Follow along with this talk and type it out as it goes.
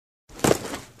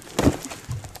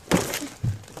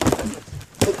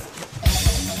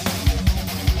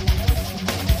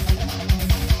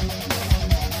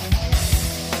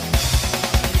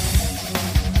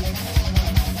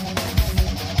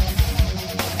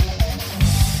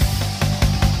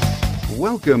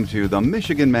Welcome to the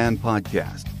Michigan Man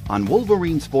Podcast on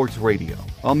Wolverine Sports Radio,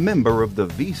 a member of the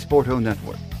V Sporto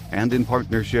Network, and in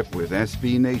partnership with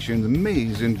SB Nation's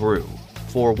Maize and Brew,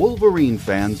 for Wolverine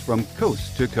fans from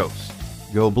coast to coast.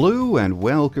 Go Blue and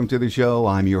welcome to the show.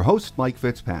 I'm your host, Mike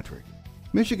Fitzpatrick.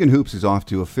 Michigan Hoops is off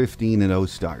to a 15-0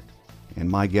 start, and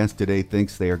my guest today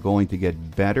thinks they are going to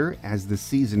get better as the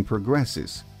season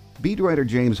progresses. Beat writer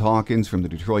James Hawkins from the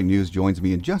Detroit News joins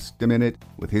me in just a minute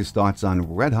with his thoughts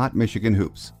on red-hot Michigan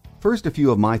hoops. First, a few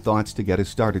of my thoughts to get us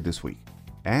started this week.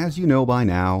 As you know by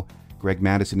now, Greg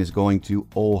Mattison is going to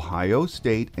Ohio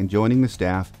State and joining the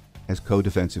staff as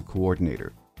co-defensive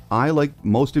coordinator. I, like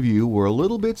most of you, were a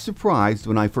little bit surprised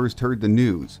when I first heard the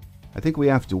news. I think we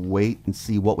have to wait and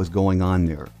see what was going on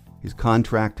there. His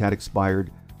contract had expired,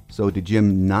 so did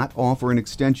Jim not offer an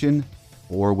extension?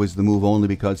 Or was the move only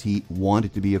because he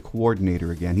wanted to be a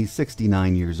coordinator again? He's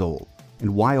 69 years old.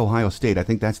 And why Ohio State? I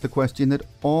think that's the question that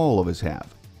all of us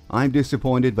have. I'm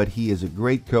disappointed, but he is a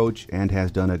great coach and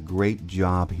has done a great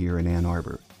job here in Ann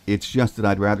Arbor. It's just that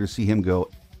I'd rather see him go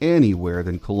anywhere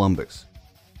than Columbus.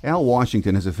 Al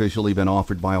Washington has officially been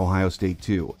offered by Ohio State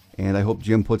too, and I hope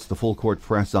Jim puts the full court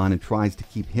press on and tries to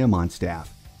keep him on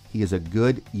staff. He is a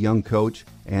good young coach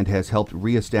and has helped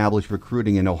reestablish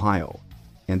recruiting in Ohio.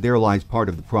 And there lies part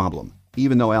of the problem.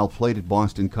 Even though Al played at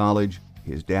Boston College,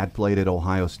 his dad played at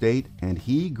Ohio State, and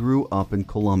he grew up in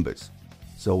Columbus.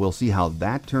 So we'll see how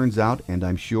that turns out, and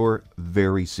I'm sure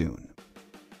very soon.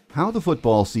 How the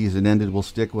football season ended will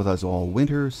stick with us all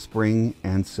winter, spring,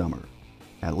 and summer.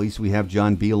 At least we have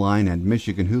John Beilein and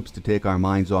Michigan Hoops to take our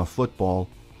minds off football,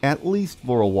 at least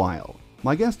for a while.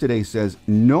 My guest today says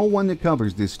no one that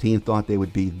covers this team thought they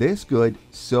would be this good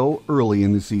so early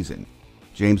in the season.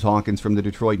 James Hawkins from the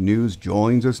Detroit News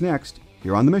joins us next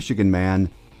here on The Michigan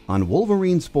Man on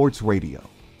Wolverine Sports Radio,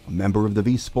 a member of the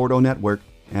V Sporto Network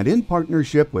and in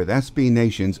partnership with SB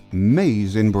Nation's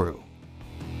Maize and Brew.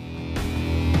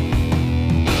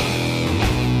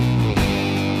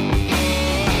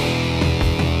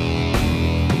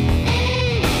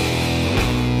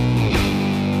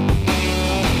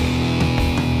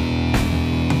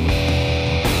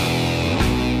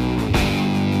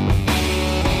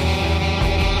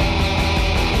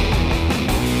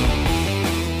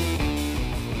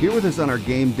 Here with us on our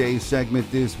Game Day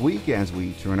segment this week as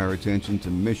we turn our attention to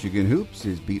Michigan hoops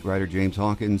is beat writer James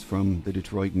Hawkins from the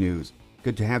Detroit News.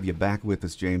 Good to have you back with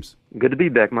us, James. Good to be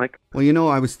back, Mike. Well, you know,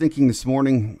 I was thinking this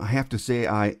morning, I have to say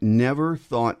I never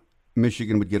thought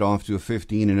Michigan would get off to a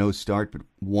 15-0 start, but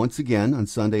once again on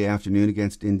Sunday afternoon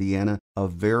against Indiana, a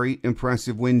very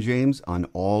impressive win, James, on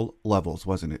all levels,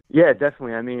 wasn't it? Yeah,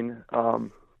 definitely. I mean,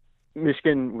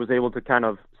 Michigan was able to kind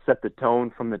of set the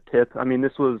tone from the tip. I mean,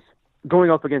 this was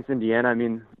going up against Indiana. I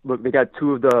mean, look, they got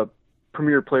two of the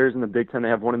premier players in the Big Ten. They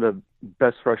have one of the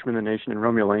best freshmen in the nation in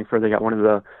Romeo Langford. They got one of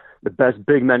the best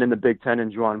big men in the Big Ten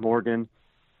in Juwan Morgan.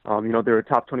 They're a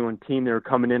top 21 team. They were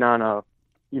coming in on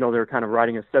they were kind of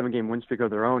riding a 7-game win streak of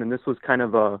their own. And this was kind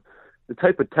of the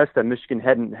type of test that Michigan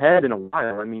hadn't had in a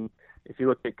while. I mean, if you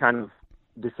look at kind of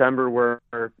December where,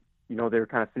 they were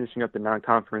kind of finishing up the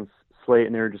non-conference slate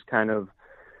and they were just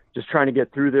trying to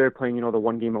get through there, playing, the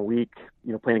one game a week,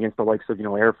 playing against the likes of,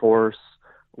 Air Force,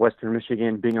 Western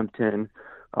Michigan, Binghamton,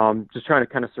 just trying to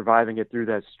kind of survive and get through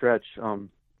that stretch.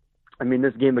 I mean,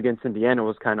 this game against Indiana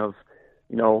was kind of,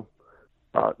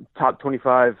 top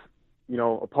 25,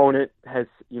 opponent, has,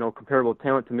 comparable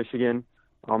talent to Michigan.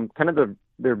 Kind of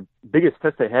their biggest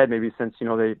test they had maybe since,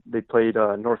 they played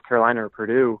North Carolina or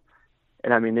Purdue.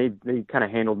 And I mean, they kind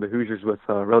of handled the Hoosiers with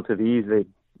relative ease.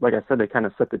 Like I said, they kind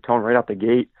of set the tone right out the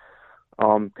gate.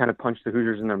 Kind of punched the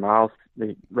Hoosiers in their mouth.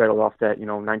 They rattled off that,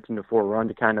 19-4 run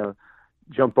to kind of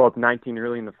jump up 19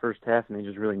 early in the first half, and they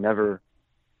just really never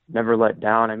let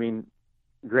down. I mean,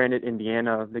 granted,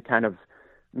 Indiana, they kind of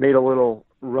made a little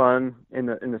run in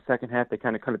the second half. They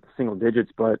kind of cut it to single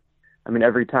digits, but I mean,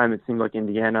 every time it seemed like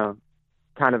Indiana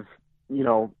kind of,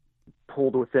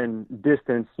 pulled within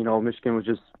distance. Michigan was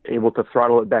just able to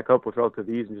throttle it back up with relative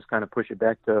ease and just kind of push it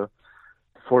back to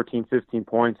 14, 15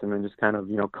 points and then just kind of,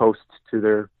 coast to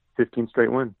their 15th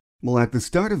straight win. Well, at the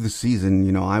start of the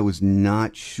season, I was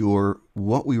not sure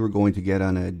what we were going to get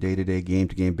on a day-to-day,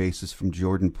 game-to-game basis from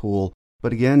Jordan Poole.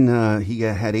 But again, he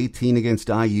had 18 against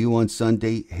IU on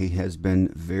Sunday. He has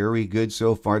been very good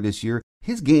so far this year.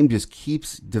 His game just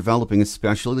keeps developing,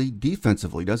 especially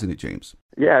defensively, doesn't it, James?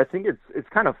 Yeah, I think it's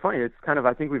kind of funny. It's kind of,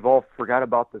 I think we've all forgot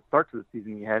about the start to the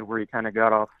season he had where he kind of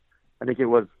got off. I think it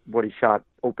was what he shot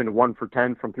open 1 for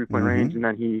 10 from 3-point range, and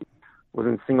then he was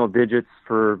in single digits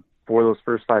for those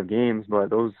first 5 games.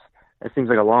 But it seems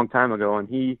like a long time ago, and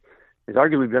he has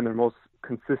arguably been their most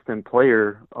consistent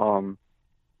player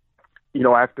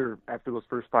after those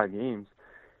first 5 games.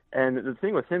 And the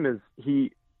thing with him is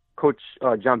Coach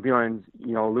John Beilein's,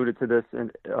 alluded to this,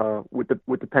 and with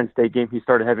the Penn State game, he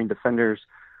started having defenders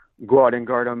go out and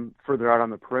guard him further out on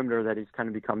the perimeter. That he's kind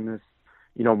of become this,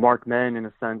 marked man in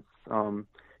a sense,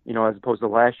 as opposed to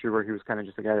last year where he was kind of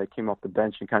just a guy that came off the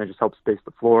bench and kind of just helped space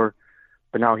the floor.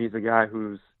 But now he's a guy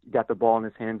who's got the ball in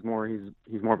his hands more.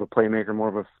 He's more of a playmaker, more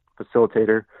of a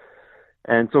facilitator,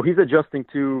 and so he's adjusting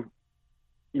to.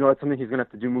 That's something he's going to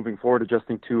have to do moving forward,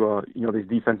 adjusting to, these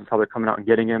defenses, how they're coming out and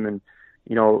getting him, and,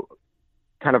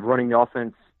 kind of running the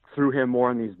offense through him more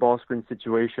in these ball screen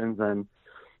situations. And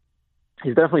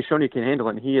he's definitely shown he can handle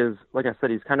it. And he is, like I said,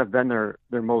 he's kind of been their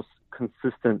most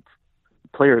consistent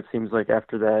player, it seems like,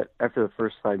 after the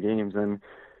first 5 games. And,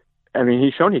 I mean,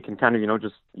 he's shown he can kind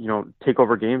of, take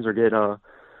over games or get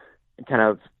kind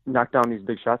of knock down these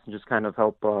big shots and just kind of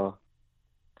help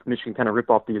Michigan kind of rip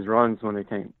off these runs when they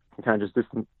can kind of just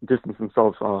distance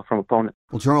themselves from opponent.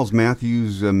 Well, Charles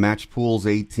Matthews matched Pools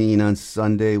 18 on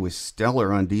Sunday, was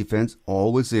stellar on defense,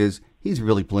 always is. He's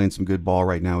really playing some good ball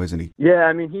right now, isn't he? Yeah,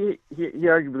 I mean, he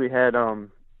arguably had,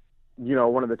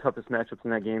 one of the toughest matchups in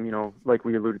that game, like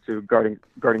we alluded to, guarding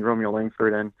Romeo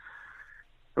Langford. And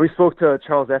we spoke to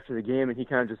Charles after the game, and he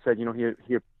kind of just said,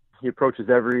 he approaches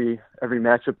every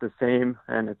matchup the same,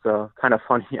 and it's kind of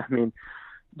funny. I mean,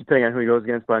 depending on who he goes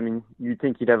against, but I mean, you'd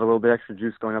think he'd have a little bit extra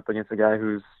juice going up against a guy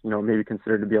who's, maybe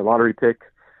considered to be a lottery pick,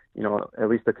 at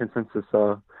least a consensus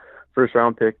first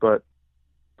round pick. But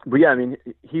yeah, I mean,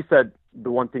 he said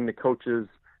the one thing the coaches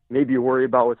maybe worry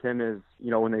about with him is,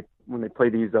 when they play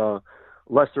these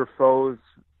lesser foes,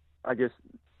 I guess,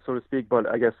 so to speak. But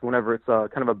I guess whenever it's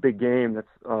kind of a big game, that's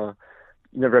you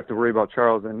never have to worry about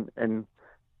Charles and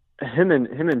him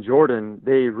and Jordan.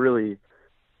 They really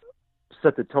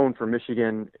set the tone for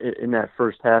Michigan in that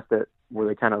first half, where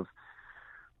they kind of,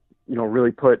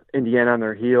 really put Indiana on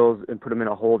their heels and put them in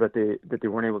a hole that they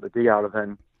weren't able to dig out of.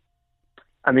 And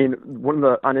I mean,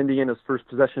 on Indiana's first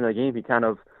possession of the game, he kind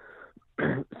of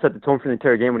set the tone for the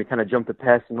entire game when he kind of jumped the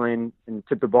passing lane and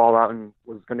tipped the ball out and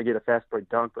was going to get a fast break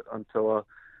dunk, but until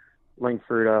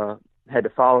Langford had to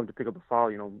foul him to pick up a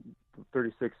foul,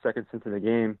 36 seconds into the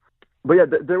game. But yeah,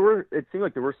 it seemed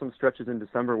like there were some stretches in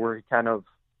December where he kind of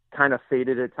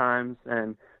faded at times,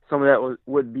 and some of that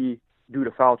would be due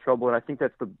to foul trouble. And I think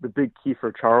that's the big key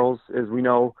for Charles, is we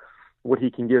know what he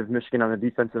can give Michigan on the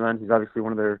defensive end. He's obviously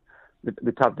one of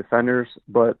the top defenders,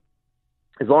 but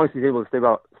as long as he's able to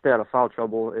stay out of foul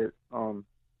trouble,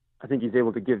 I think he's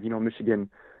able to give Michigan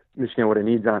what it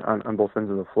needs on both ends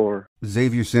of the floor.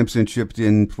 Xavier Simpson chipped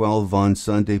in 12 on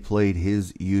Sunday, played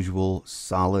his usual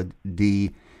solid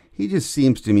D. He just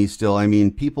seems to me still, I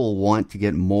mean, people want to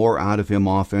get more out of him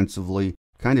offensively.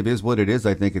 Kind of is what it is,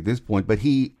 I think, at this point. But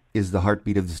he is the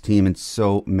heartbeat of this team in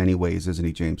so many ways, isn't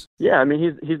he, James? Yeah, I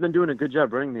mean, he's been doing a good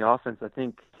job running the offense. I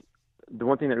think the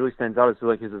one thing that really stands out is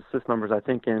like his assist numbers. I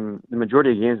think in the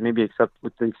majority of games, maybe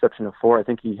with the exception of 4, I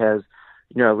think he has,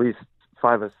 at least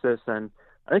 5 assists. And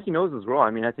I think he knows his role. I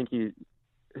mean, I think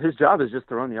his job is just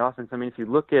to run the offense. I mean, if you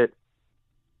look at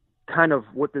kind of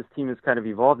what this team has kind of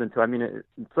evolved into, I mean,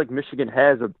 it's like Michigan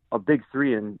has a big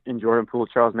 3 in Jordan Poole,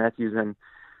 Charles Matthews, and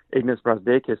Ignas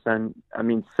Brazdeikis. And I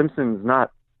mean, Simpson's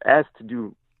not asked to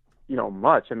do,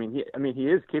 much. I mean, he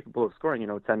is capable of scoring,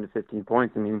 10 to 15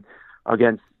 points. I mean,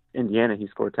 against Indiana, he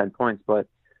scored 10 points, but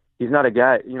he's not a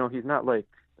guy, he's not like,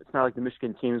 it's not like the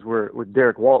Michigan teams with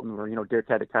Derek Walton, where, Derek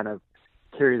had to kind of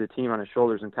carry the team on his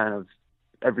shoulders and kind of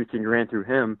everything ran through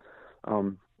him. I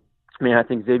mean, I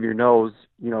think Xavier knows,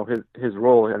 his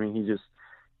role. I mean,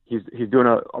 he's doing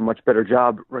a much better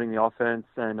job running the offense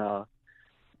and,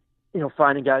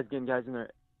 finding guys, getting guys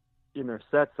in their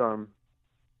sets.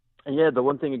 And yeah, the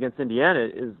one thing against Indiana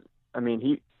is,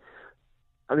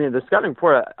 the scouting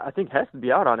report, I think, has to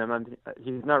be out on him. I mean,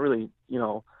 he's not really,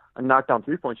 a knockdown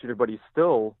 3-point shooter, but he's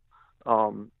still,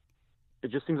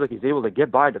 it just seems like he's able to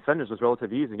get by defenders with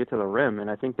relative ease and get to the rim. And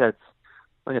I think that's,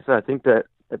 like I said, I think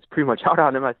that's pretty much out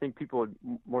on him. I think people would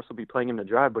more so be playing him to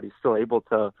drive, but he's still able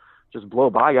to just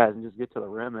blow by guys and just get to the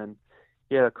rim. And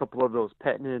he had a couple of those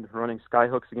patented running sky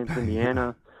hooks against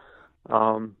Indiana.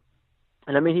 And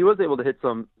I mean, he was able to hit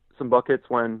some buckets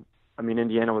when,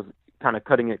 Indiana was kind of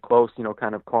cutting it close,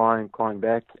 kind of clawing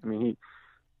back. I mean,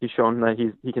 he's shown that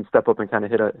he can step up and kind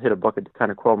of hit a bucket to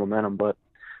kind of quell momentum. But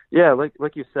yeah,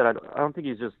 like you said, I don't think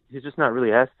he's just not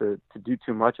really asked to do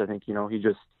too much. I think, he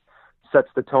just sets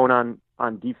the tone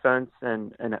on defense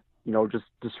and just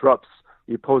disrupts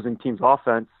the opposing team's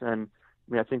offense. And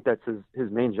I mean, I think that's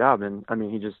his main job. And I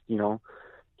mean, he just,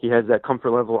 he has that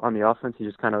comfort level on the offense. He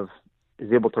just kind of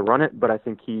is able to run it. But I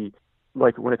think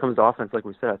when it comes to offense, like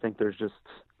we said, I think there's just,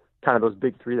 kind of those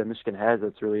big three that Michigan has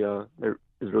that's really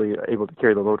is really able to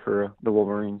carry the load for the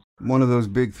Wolverines. One of those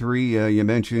big three, you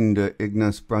mentioned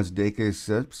Ignas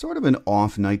Brazdeikis, sort of an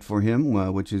off night for him,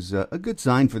 which is a good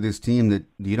sign for this team that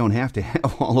you don't have to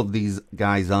have all of these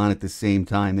guys on at the same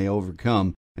time. They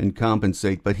overcome and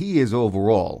compensate, but he is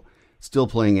overall still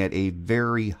playing at a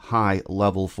very high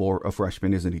level for a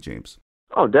freshman, isn't he, James?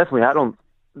 Oh, definitely.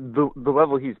 The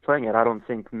level he's playing at, I don't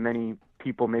think many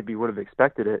people maybe would have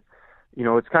expected it. You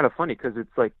know, it's kind of funny because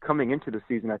it's like coming into the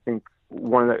season, I think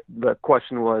one of the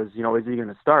question was, you know, is he going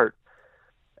to start?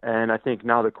 And I think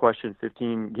now the question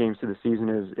 15 games to the season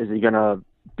is he going to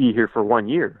be here for 1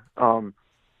 year?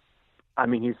 I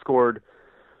mean, he scored,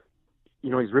 you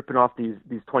know, he's ripping off these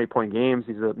 20-point games.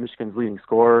 He's Michigan's leading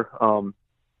scorer.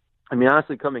 I mean,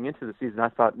 honestly, coming into the season, I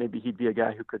thought maybe he'd be a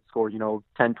guy who could score, you know,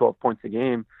 10, 12 points a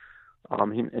game.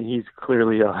 And he's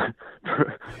clearly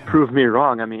proved me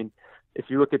wrong. I mean, if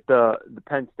you look at the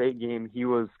Penn State game, he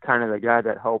was kind of the guy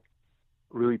that helped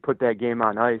really put that game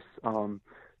on ice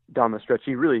down the stretch.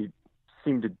 He really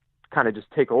seemed to kind of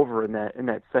just take over in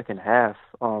that second half.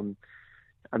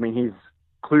 I mean, he's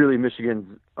clearly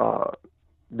Michigan's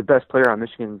the best player on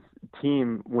Michigan's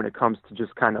team when it comes to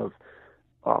just kind of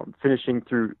finishing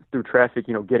through traffic,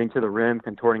 you know, getting to the rim,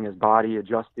 contorting his body,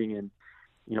 adjusting, and,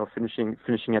 you know,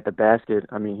 finishing at the basket.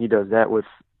 I mean, he does that with,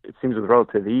 it seems, with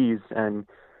relative ease. And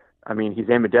I mean, he's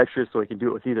ambidextrous, so he can do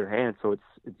it with either hand. So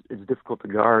it's difficult to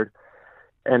guard.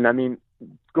 And I mean,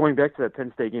 going back to that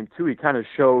Penn State game too, he kind of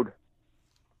showed,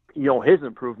 you know, his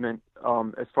improvement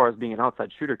as far as being an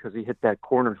outside shooter, because he hit that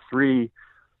corner three,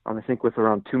 I think with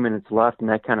around 2 minutes left, and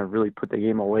that kind of really put the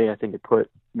game away. I think it put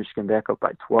Michigan back up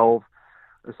by 12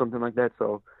 or something like that.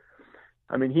 So,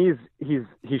 I mean,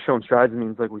 he's shown strides. I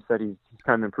mean, like we said, he's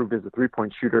kind of improved as a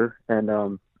 3-point shooter, and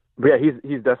but yeah,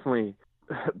 he's definitely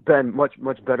been much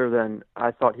better than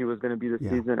I thought he was going to be this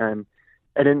season. And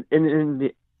in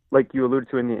the, like you alluded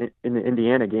to in the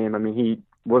Indiana game, I mean, he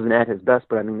wasn't at his best,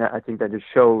 but I mean, I think that just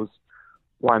shows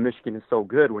why Michigan is so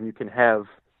good when you can have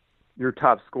your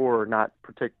top scorer not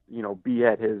be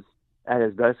at his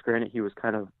best. Granted, he was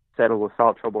kind of saddled with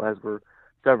foul trouble, as were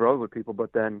several other people,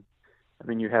 but then, I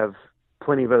mean, you have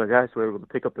plenty of other guys who were able to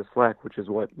pick up the slack, which is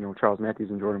what, you know, Charles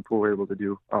Matthews and Jordan Poole were able to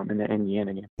do in the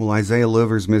Indiana game. Well, Isaiah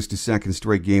Livers missed a second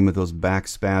straight game with those back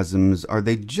spasms. Are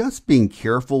they just being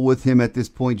careful with him at this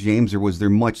point, James, or was there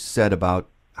much said about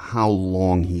how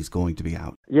long he's going to be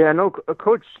out? Yeah, no,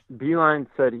 Coach Beilein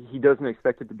said he doesn't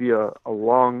expect it to be a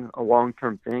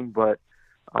long-term thing, but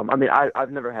I mean,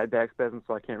 I've never had back spasms,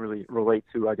 so I can't really relate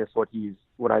to, I guess, what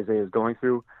Isaiah is going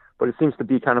through. But it seems to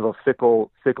be kind of a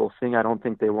fickle thing. I don't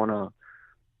think they want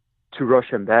to rush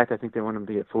him back. I think they want him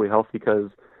to get fully healthy, because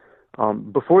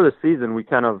before the season, we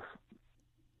kind of,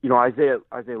 you know, Isaiah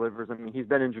Livers, I mean, he's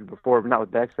been injured before, but not with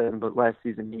back spasm, but last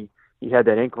season he had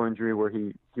that ankle injury where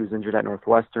he was injured at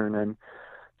Northwestern, and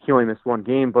he only missed one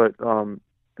game. But, I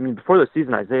mean, before the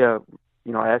season, Isaiah,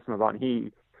 you know, I asked him about it,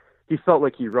 and he felt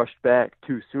like he rushed back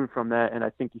too soon from that. And I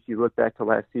think if you look back to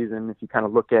last season, if you kind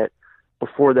of look at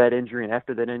before that injury and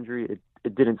after that injury,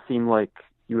 it didn't seem like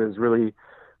he was really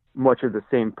much of the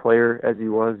same player as he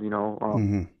was, you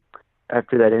know,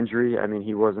 after that injury. I mean,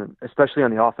 he wasn't, especially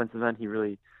on the offensive end, he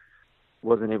really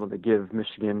wasn't able to give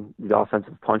Michigan the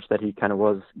offensive punch that he kind of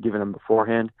was giving them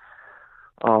beforehand.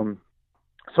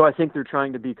 So I think they're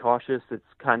trying to be cautious. It's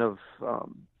kind of,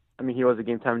 I mean, he was a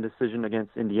game time decision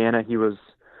against Indiana. He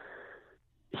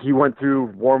went through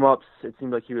warm-ups. It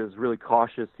seemed like he was really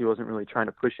cautious. He wasn't really trying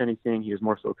to push anything. He was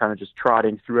more so kind of just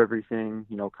trotting through everything,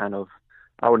 you know, kind of,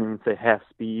 I wouldn't even say half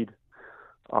speed.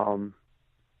 But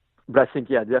I think,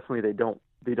 yeah, definitely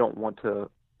they don't want to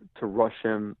rush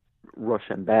him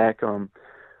back.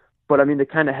 But I mean, they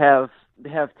kind of have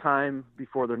time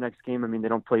before their next game. I mean, they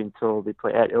don't play until they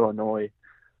play at Illinois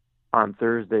on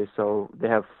Thursday, so they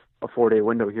have a 4-day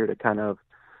window here to kind of,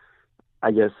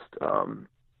 I guess,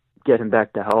 get him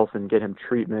back to health and get him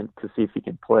treatment to see if he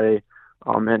can play.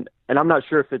 And I'm not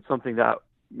sure if it's something that,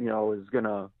 you know, is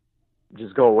gonna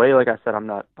just go away. Like I said, I'm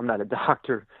not a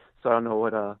doctor, so I don't know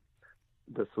what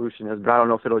the solution is. But I don't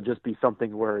know if it'll just be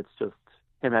something where it's just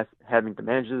him having to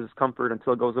manage his discomfort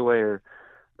until it goes away, or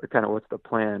kind of what's the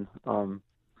plan.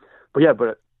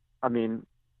 But I mean,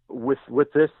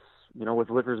 with this, you know, with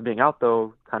Livers being out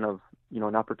though, kind of, you know,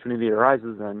 an opportunity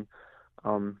arises, and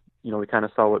you know, we kind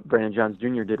of saw what Brandon Johns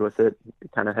Jr. did with it. He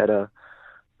kind of had a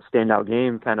standout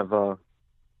game, kind of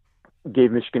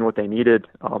gave Michigan what they needed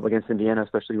against Indiana,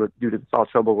 especially due to the foul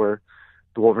trouble where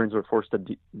the Wolverines were forced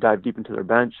to dive deep into their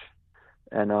bench.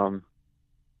 And,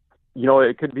 you know,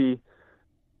 it could be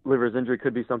Livers injury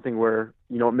could be something where,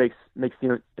 it makes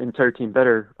the entire team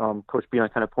better. Coach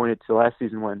Beilein kind of pointed to last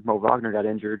season when Mo Wagner got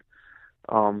injured,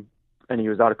 and he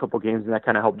was out a couple games, and that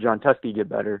kind of helped Jon Teske get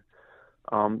better.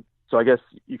 So I guess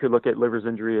you could look at Livers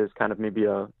injury as kind of maybe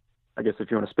I guess if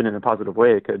you want to spin it in a positive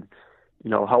way, it could,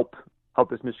 help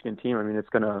this Michigan team. I mean, it's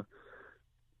gonna,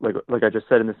 like I just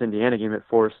said in this Indiana game, it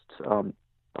forced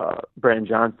Brandon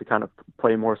Johns to kind of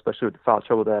play more, especially with the foul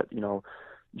trouble that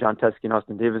Jon Teske and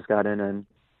Austin Davis got in, and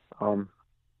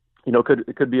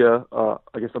it could be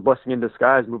I guess a blessing in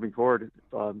disguise moving forward.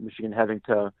 Michigan having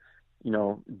to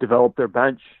develop their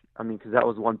bench. I mean, because that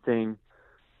was one thing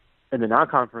in the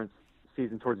non-conference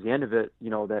season towards the end of it,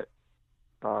 that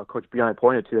Coach Beilein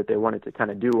pointed to that they wanted to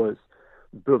kind of do was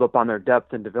build up on their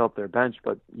depth and develop their bench.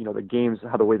 But, the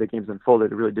way the games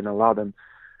unfolded, it really didn't allow them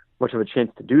much of a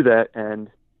chance to do that. And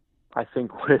I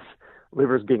think with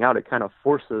Livers being out, it kind of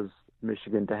forces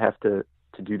Michigan to have to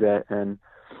do that. And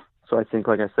so I think,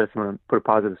 like I said, if you want to put a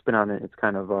positive spin on it, it's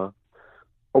kind of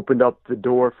opened up the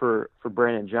door for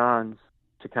Brandon Johns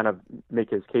to kind of make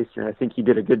his case here. And I think he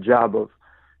did a good job of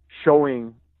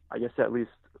showing, I guess, at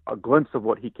least a glimpse of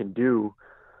what he can do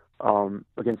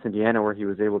against Indiana, where he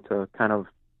was able to kind of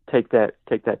take that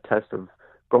test of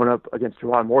going up against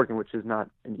Juwan Morgan, which is not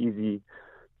an easy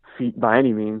feat by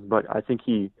any means. But I think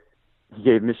he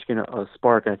gave Michigan a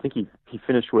spark, and I think he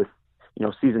finished with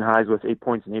season highs with 8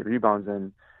 points and 8 rebounds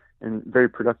and very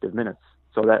productive minutes.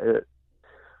 So that,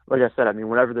 like I said, I mean,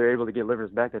 whenever they're able to get Livers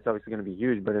back, that's obviously going to be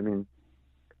huge. But I mean,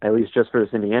 at least just for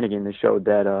this Indiana game, they showed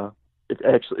that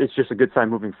it's just a good sign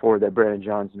moving forward that Brandon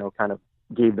Johns, kind of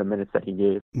gave the minutes that he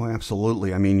gave. Well,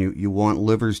 absolutely. I mean, you want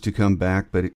Livers to come back,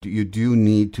 but you do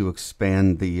need to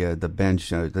expand the bench.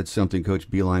 That's something Coach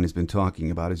Beilein has been talking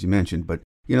about, as you mentioned. But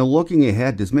looking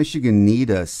ahead, does Michigan need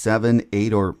a 7,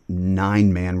 8, or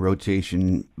 9-man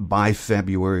rotation by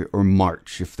February or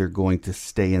March if they're going to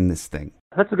stay in this thing?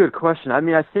 That's a good question. I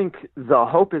mean, I think the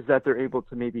hope is that they're able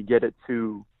to maybe get it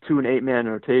to an 8-man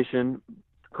rotation.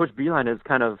 Coach Beilein is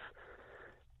kind of,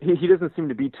 he doesn't seem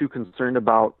to be too concerned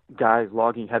about guys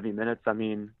logging heavy minutes. I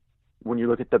mean, when you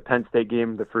look at the Penn State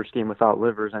game, the first game without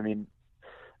Livers, I mean,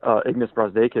 Ignas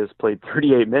Brazdeikis played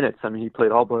 38 minutes. I mean, he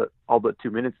played all but 2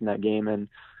 minutes in that game. And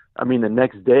I mean, the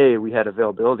next day we had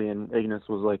availability, and Ignas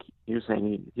was like, he was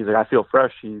saying, he's like, I feel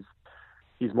fresh.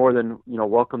 He's more than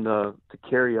welcome to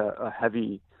carry a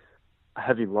heavy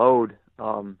load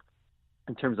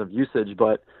in terms of usage.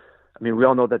 But I mean, we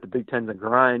all know that the Big Ten's a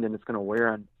grind, and it's going to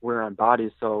wear on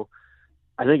bodies. So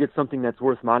I think it's something that's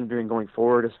worth monitoring going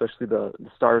forward, especially the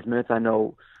stars minutes. I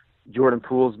know Jordan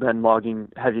Poole's been logging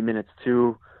heavy minutes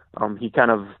too. He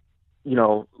kind of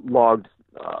logged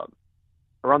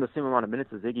around the same amount of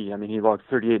minutes as Iggy. I mean, he logged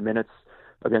 38 minutes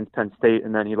against Penn State,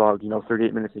 and then he logged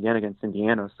 38 minutes again against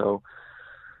Indiana. So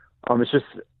I think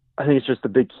it's just a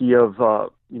big key of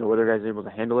whether guys are able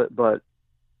to handle it. But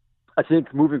I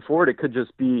think moving forward, it could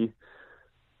just be.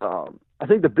 I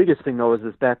think the biggest thing though is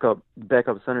this backup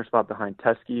center spot behind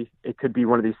Teske. It could be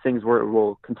one of these things where it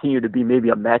will continue to be maybe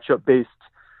a matchup based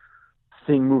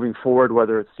thing moving forward,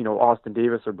 whether it's Austin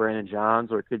Davis or Brandon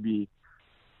Johns, or it could be.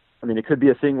 I mean, it could be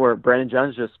a thing where Brandon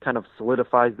Johns just kind of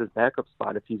solidifies this backup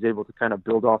spot if he's able to kind of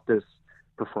build off this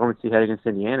performance he had against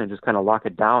Indiana and just kind of lock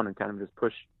it down and kind of just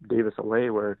push Davis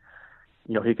away, where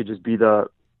he could just be the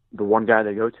one guy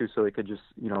they go to, so they could just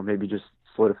maybe just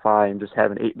solidify and just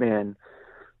have an 8-man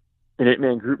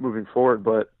group moving forward.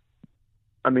 But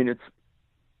I mean, it's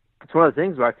one of the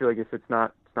things where I feel like if it's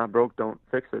not broke, don't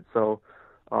fix it. So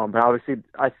but obviously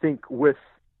I think with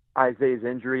Isaiah's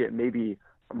injury, it maybe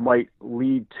might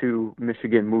lead to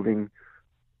Michigan moving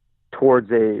towards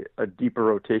a deeper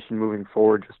rotation moving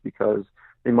forward, just because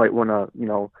they might want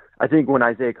to, I think when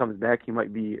Isaiah comes back, it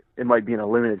might be in a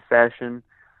limited fashion.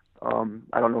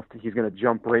 I don't know if he's going to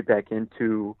jump right back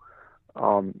into,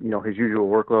 his usual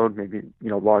workload, maybe,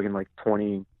 logging like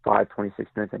 25, 26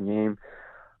 minutes a game.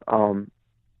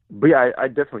 But yeah, I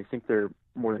definitely think they're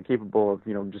more than capable of,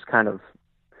 just kind of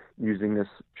using this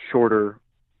shorter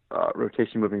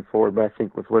rotation moving forward. But I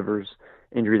think with Livers'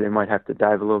 injury, they might have to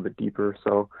dive a little bit deeper.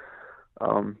 So,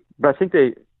 but I think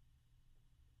they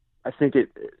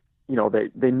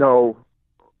know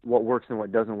what works and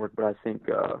what doesn't work. But I think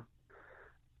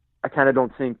I kind of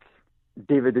don't think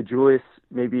David DeJulius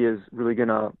maybe is really going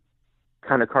to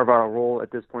kind of carve out a role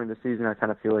at this point in the season. I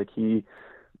kind of feel like he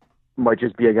might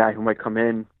just be a guy who might come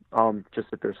in just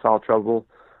if there's foul trouble,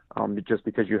 just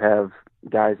because you have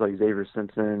guys like Xavier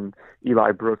Simpson,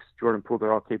 Eli Brooks, Jordan Poole,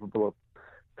 they're all capable of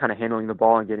kind of handling the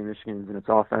ball and getting Michigan in its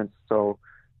offense. So,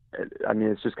 I mean,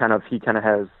 it's just kind of,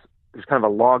 there's kind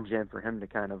of a log jam for him to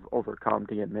kind of overcome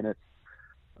to get minutes.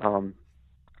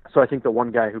 So I think the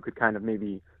one guy who could kind of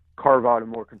maybe carve out a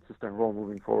more consistent role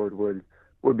moving forward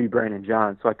would be Brandon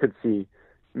John. So I could see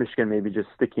Michigan maybe just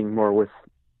sticking more with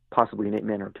possibly an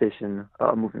 8-man rotation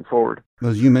moving forward.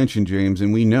 As you mentioned, James,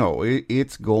 and we know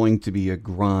it's going to be a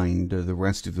grind the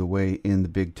rest of the way in the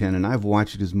Big Ten. And I've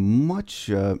watched as much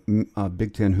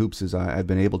Big Ten hoops as I've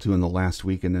been able to in the last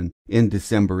week and then in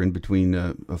December in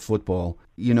between football.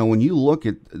 You know, when you look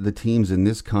at the teams in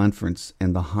this conference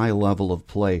and the high level of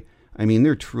play, I mean,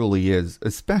 there truly is,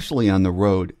 especially on the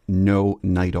road, no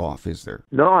night off, is there?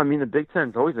 No, I mean, the Big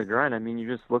Ten's always a grind. I mean, you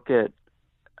just look at,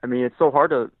 I mean, it's so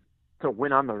hard to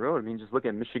win on the road. I mean, just look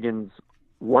at Michigan's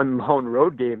one lone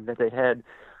road game that they had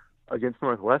against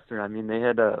Northwestern. I mean, they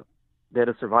had to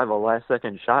survive a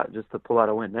last-second shot just to pull out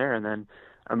a win there. And then,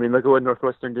 I mean, look at what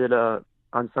Northwestern did on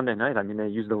Sunday night. I mean, they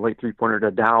used a late three-pointer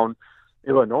to down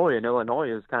Illinois, and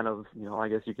Illinois is kind of, you know, I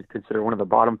guess you could consider one of the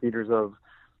bottom feeders of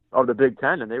the Big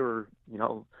Ten, and they were, you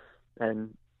know,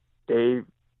 and they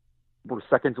were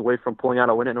seconds away from pulling out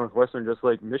a win at Northwestern just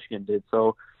like Michigan did.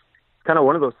 So it's kind of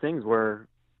one of those things where,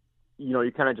 you know,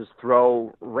 you kind of just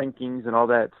throw rankings and all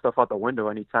that stuff out the window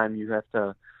anytime you have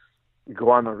to go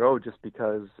on the road, just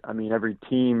because, I mean, every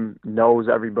team knows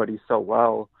everybody so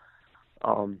well.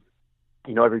 You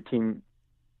know, every team,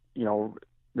 you know,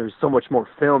 there's so much more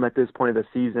film at this point of the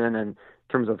season, and in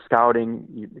terms of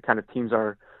scouting, the kind of teams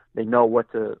they know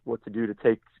what to do to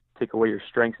take away your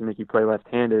strengths and make you play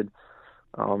left-handed.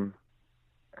 And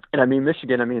I mean,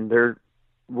 Michigan, I mean,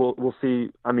 we'll see.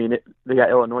 I mean, they got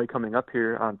Illinois coming up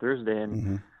here on Thursday,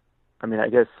 and I mean, I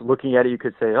guess looking at it, you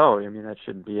could say, oh, I mean, that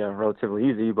should be relatively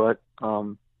easy. But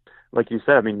like you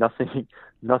said, I mean,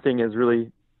 nothing is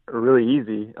really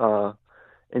easy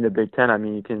in the Big Ten. I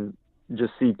mean, you can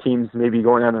just see teams maybe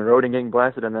going on the road and getting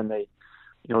blasted, and then they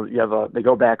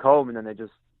go back home, and then they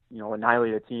just, you know,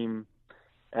 annihilate a team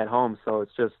at home. So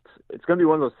it's going to be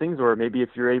one of those things where maybe if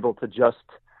you're able to just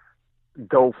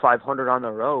go 500 on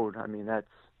the road, I mean, that's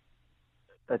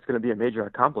going to be a major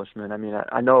accomplishment. I mean,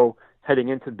 I know heading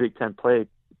into Big Ten play,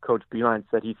 Coach Beilein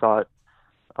said he thought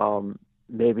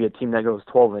maybe a team that goes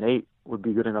 12-8 would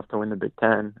be good enough to win the Big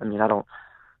Ten. I mean, I don't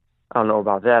know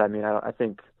about that. I mean, I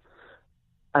think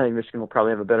Michigan will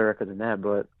probably have a better record than that.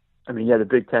 But I mean, yeah, the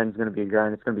Big Ten is going to be a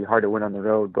grind. It's going to be hard to win on the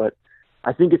road. But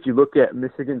I think if you look at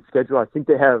Michigan's schedule, I think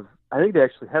they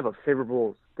actually have a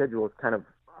favorable schedule. It's kind of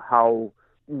how,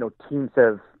 you know, teams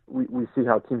we see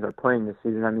how teams are playing this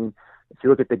season. I mean, if you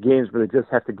look at the games where they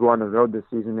just have to go on the road this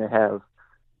season,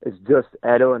 it's just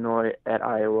at Illinois, at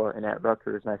Iowa, and at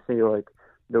Rutgers. And I feel like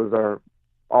those are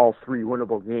all three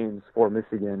winnable games for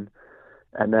Michigan.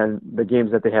 And then the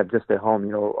games that they have just at home,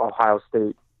 you know, Ohio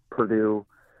State, Purdue,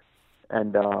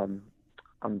 and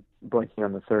I'm blanking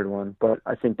on the third one. But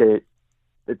I think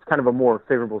it's kind of a more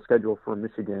favorable schedule for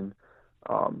Michigan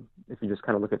if you just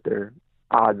kind of look at their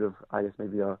odds of, I guess,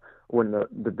 maybe win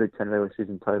the Big Ten regular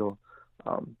season title.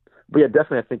 But yeah,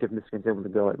 definitely, I think if Michigan's able to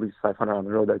go at least 500 on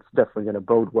the road, that's definitely going to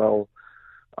bode well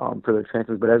for their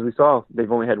chances. But as we saw,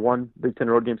 they've only had one Big Ten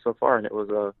road game so far, and it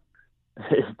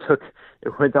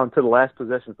went down to the last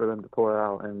possession for them to pull it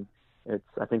out. And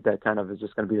I think that kind of is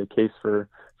just going to be the case for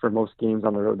most games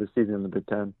on the road this season in the Big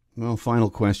Ten. Well, final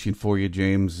question for you,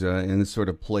 James, and this sort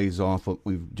of plays off what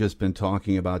we've just been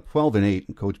talking about.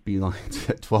 12-8, Coach Beilein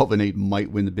said 12-8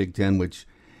 might win the Big Ten, which,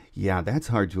 yeah, that's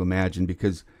hard to imagine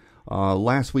because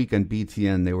last week on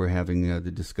BTN they were having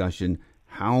the discussion,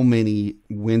 how many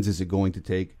wins is it going to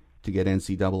take to get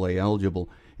NCAA eligible?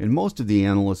 And most of the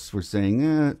analysts were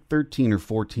saying 13 or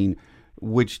 14,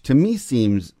 which to me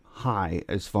seems high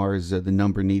as far as the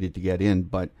number needed to get in,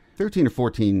 but 13 or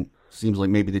 14 seems like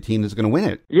maybe the team that's going to win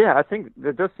it. Yeah, I think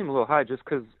that does seem a little high just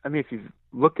because, I mean, if you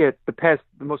look at the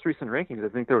most recent rankings, I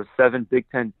think there were 7 Big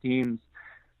Ten teams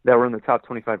that were in the top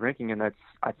 25 ranking, and that's,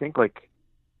 I think, like,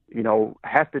 you know,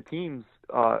 half the teams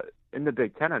in the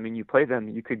Big Ten, I mean, you play them,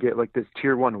 you could get like this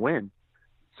tier 1 win.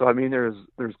 So, I mean, there's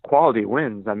quality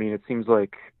wins. I mean, it seems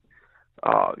like,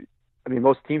 I mean,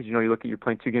 most teams, you know, you look at, you're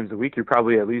playing 2 games a week, you're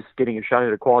probably at least getting a shot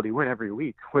at a quality win every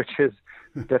week, which is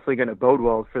definitely going to bode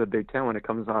well for the Big Ten when it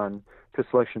comes on to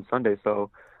Selection Sunday. So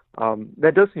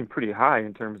that does seem pretty high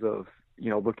in terms of, you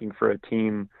know, looking for a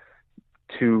team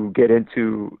to get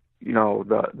into, you know,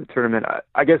 the tournament.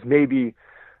 I guess maybe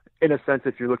in a sense,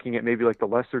 if you're looking at maybe like the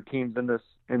lesser teams in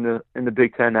the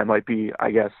Big Ten, that might be, I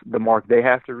guess, the mark they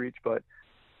have to reach. But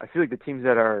I feel like the teams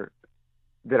that are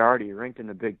already ranked in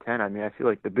the Big Ten, I mean, I feel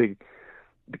like the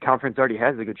conference already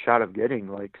has a good shot of getting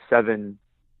like seven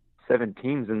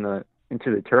teams into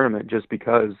the tournament, just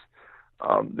because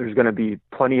there's going to be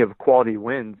plenty of quality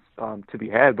wins to be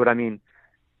had. But I mean,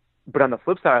 on the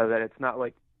flip side of that, it's not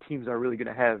like teams are really going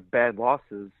to have bad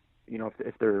losses,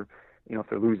 if they're if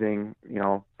they're losing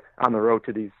on the road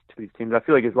to these teams. I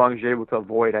feel like as long as you're able to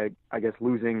avoid I guess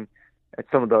losing at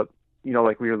some of the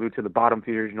like we allude to the bottom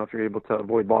feeders, if you're able to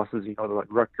avoid losses, like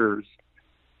Rutgers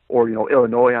or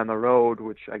Illinois on the road,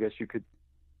 which I guess you could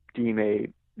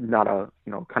deem not a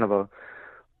kind of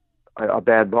a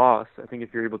bad loss. I think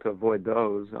if you're able to avoid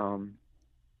those,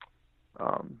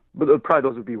 but probably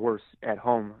those would be worse at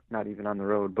home, not even on the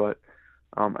road. But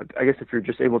I guess if you're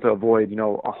just able to avoid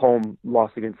a home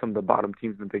loss against some of the bottom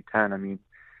teams in the Big Ten, I mean,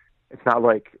 it's not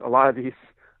like a lot of these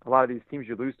teams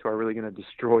you lose to are really going to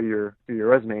destroy your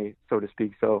resume, so to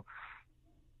speak. So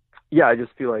yeah, I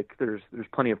just feel like there's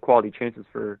plenty of quality chances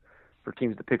for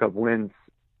teams to pick up wins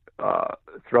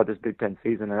throughout this Big Ten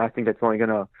season, and I think that's only going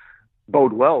to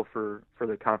bode well for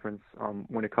the conference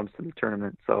when it comes to the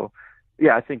tournament. So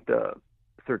yeah, I think the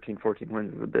 13-14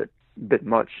 wins is a bit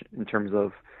much in terms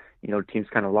of teams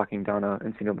kind of locking down a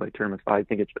NCAA tournament spot. I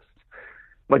think it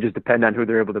might just depend on who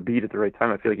they're able to beat at the right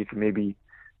time. I feel like if you maybe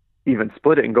even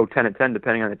split it and go 10-10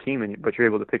 depending on the team, but you're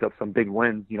able to pick up some big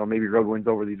wins, maybe road wins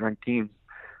over these ranked teams,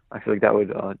 I feel like that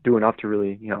would do enough to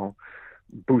really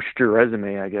boost your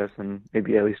resume, I guess, and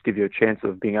maybe at least give you a chance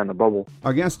of being on the bubble.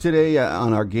 Our guest today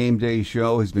on our Game Day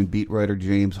show has been beat writer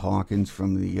James Hawkins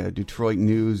from the Detroit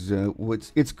News.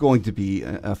 It's going to be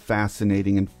a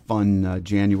fascinating and fun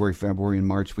January, February, and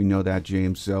March. We know that,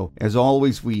 James. So, as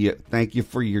always, we thank you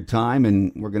for your time,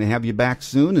 and we're going to have you back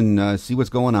soon and see what's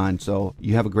going on. So,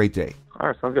 you have a great day. All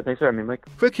right, sounds good. Thanks for having me, Mike.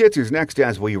 Quick Hits is next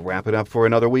as we wrap it up for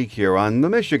another week here on The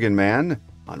Michigan Man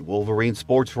on Wolverine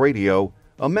Sports Radio,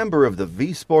 a member of the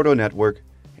V Sporto Network,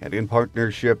 and in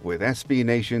partnership with SB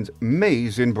Nation's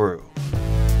Maize and Brew.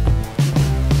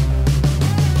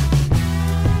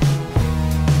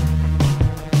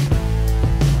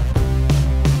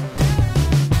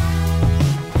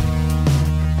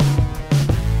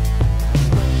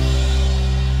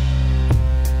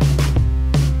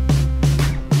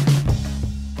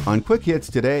 On Quick Hits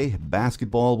today,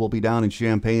 basketball will be down in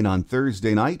Champaign on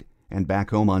Thursday night and back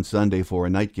home on Sunday for a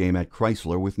night game at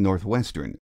Chrysler with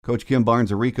Northwestern. Coach Kim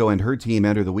Barnes-Arico and her team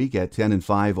enter the week at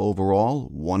 10-5 overall,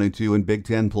 1-2 in Big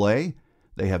Ten play.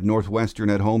 They have Northwestern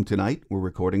at home tonight, we're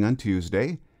recording on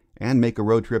Tuesday, and make a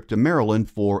road trip to Maryland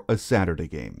for a Saturday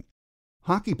game.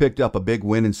 Hockey picked up a big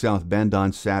win in South Bend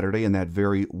on Saturday in that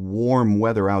very warm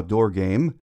weather outdoor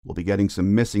game. We'll be getting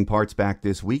some missing parts back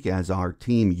this week as our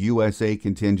Team USA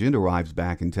contingent arrives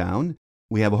back in town.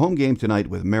 We have a home game tonight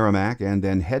with Merrimack and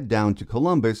then head down to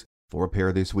Columbus for a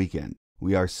pair this weekend.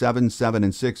 We are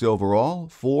 7-6 overall,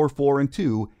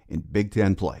 4-2 in Big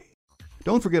Ten play.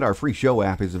 Don't forget our free show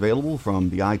app is available from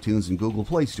the iTunes and Google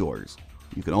Play stores.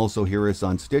 You can also hear us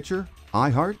on Stitcher,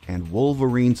 iHeart, and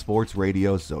Wolverine Sports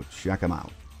Radio, so check them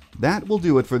out. That will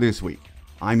do it for this week.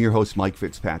 I'm your host, Mike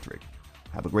Fitzpatrick.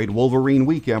 Have a great Wolverine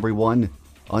week, everyone.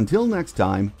 Until next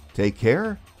time, take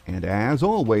care, and as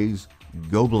always,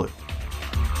 go blue.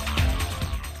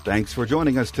 Thanks for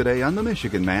joining us today on The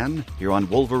Michigan Man, here on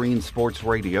Wolverine Sports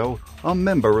Radio, a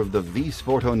member of the V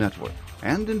Sporto Network,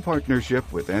 and in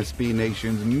partnership with SB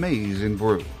Nation's Maize and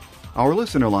Brew. Our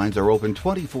listener lines are open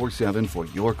 24/7 for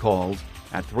your calls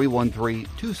at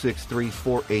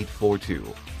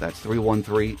 313-263-4842. That's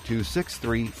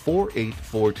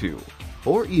 313-263-4842.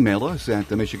 Or email us at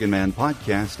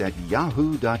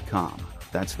themichiganmanpodcast@yahoo.com.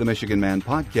 That's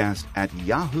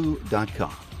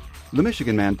themichiganmanpodcast@yahoo.com. The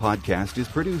Michigan Man Podcast is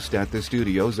produced at the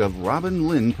studios of Robin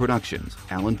Lynn Productions,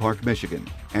 Allen Park, Michigan,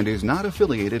 and is not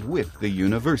affiliated with the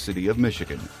University of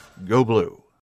Michigan. Go Blue!